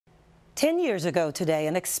10 years ago today,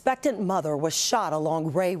 an expectant mother was shot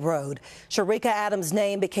along Rea Road. Cherica Adams'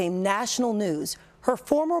 name became national news. Her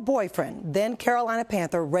former boyfriend, then Carolina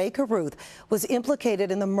Panther Rae Carruth, was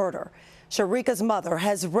implicated in the murder. Cherica's mother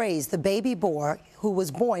has raised the baby boy who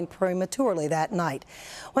was born prematurely that night.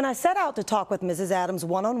 When I set out to talk with Mrs. Adams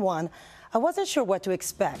one-on-one, I wasn't sure what to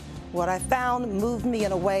expect. What I found moved me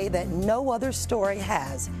in a way that no other story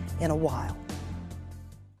has in a while.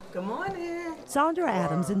 Good morning. Saundra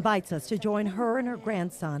Adams invites us to join her and her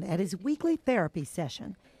grandson at his weekly therapy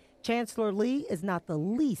session. Chancellor Lee is not the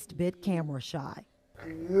least bit camera shy.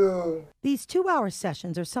 Yeah. These 2-hour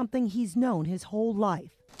sessions are something he's known his whole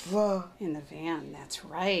life. In the van, that's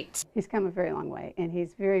right. He's come a very long way, and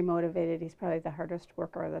he's very motivated. He's probably the hardest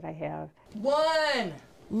worker that I have. One.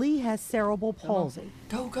 Lee has cerebral palsy.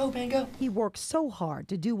 Go, man, go. He works so hard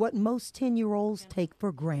to do what most 10-year-olds take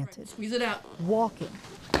for granted. Squeeze it out. Walking.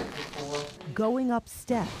 Going up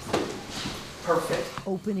steps. Perfect.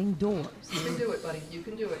 Opening doors. You can do it, buddy. You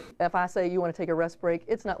can do it. If I say you want to take a rest break,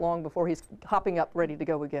 it's not long before he's hopping up ready to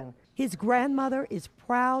go again. His grandmother is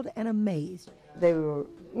proud and amazed. They were,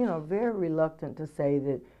 very reluctant to say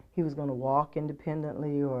that he was going to walk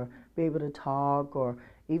independently or be able to talk or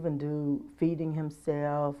even do feeding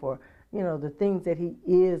himself or, the things that he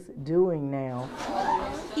is doing now.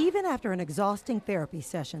 Even after an exhausting therapy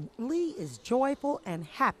session, Lee is joyful and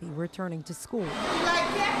happy returning to school.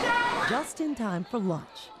 Just in time for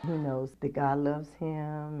lunch. He knows that God loves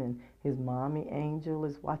him and his mommy angel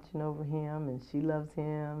is watching over him and she loves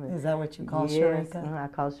him. And is that what you call Cherica? Cherica? I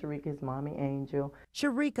call Cherica his mommy angel.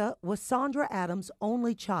 Cherica was Saundra Adams'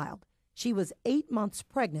 only child. She was 8 months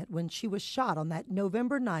pregnant when she was shot on that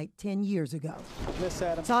November night 10 years ago. Miss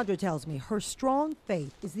Adams. Saundra tells me her strong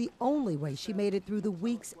faith is the only way she made it through the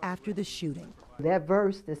weeks after the shooting. That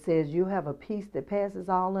verse that says you have a peace that passes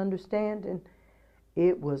all understanding,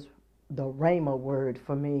 it was the Rhema word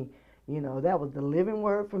for me. That was the living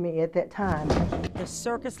word for me at that time. The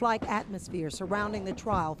circus-like atmosphere surrounding the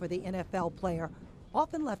trial for the NFL player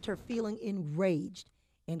often left her feeling enraged.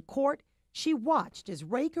 In court, she watched as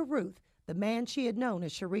Rae Carruth, the man she had known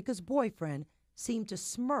as Cherica's boyfriend, seemed to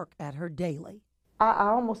smirk at her daily. I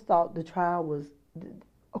almost thought the trial was,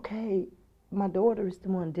 okay, my daughter is the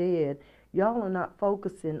one dead. Y'all are not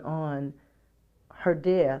focusing on her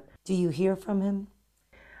death. Do you hear from him?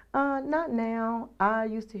 Not now. I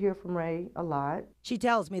used to hear from Rae a lot. She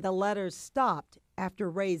tells me the letters stopped after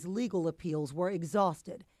Rae's legal appeals were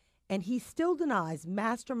exhausted, and he still denies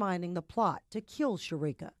masterminding the plot to kill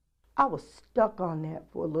Cherica. I was stuck on that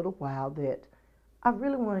for a little while, that I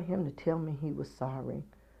really wanted him to tell me he was sorry.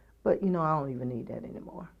 But, I don't even need that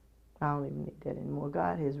anymore.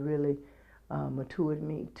 God has really matured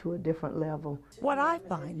me to a different level. What I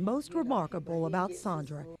find most remarkable about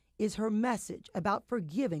Saundra is her message about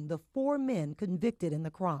forgiving the 4 men convicted in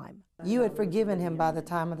the crime. You had forgiven him by the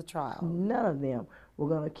time of the trial. None of them were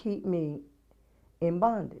going to keep me in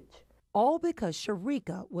bondage. All because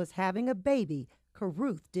Cherica was having a baby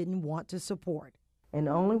Carruth didn't want to support. And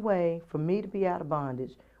the only way for me to be out of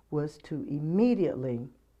bondage was to immediately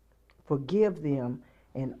forgive them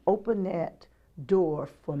and open that door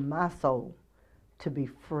for my soul to be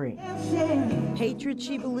free. Hatred,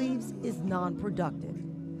 she believes, is non-productive.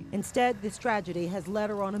 Instead, this tragedy has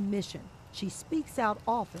led her on a mission. She speaks out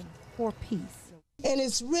often for peace. And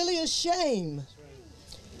it's really a shame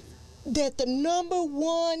that the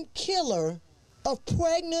 #1 killer of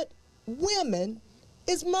pregnant women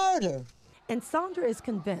is murder. And Saundra is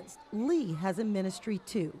convinced Lee has a ministry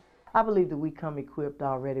too. I believe that we come equipped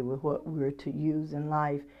already with what we're to use in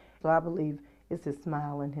life. So I believe it's a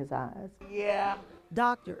smile in his eyes. Yeah.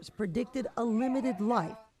 Doctors predicted a limited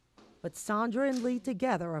life, but Saundra and Lee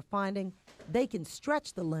together are finding they can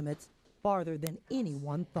stretch the limits farther than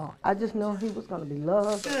anyone thought. I just know he was going to be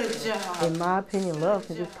loved. Good job. In my opinion, love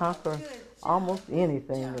can just conquer almost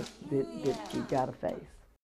anything that you got to face.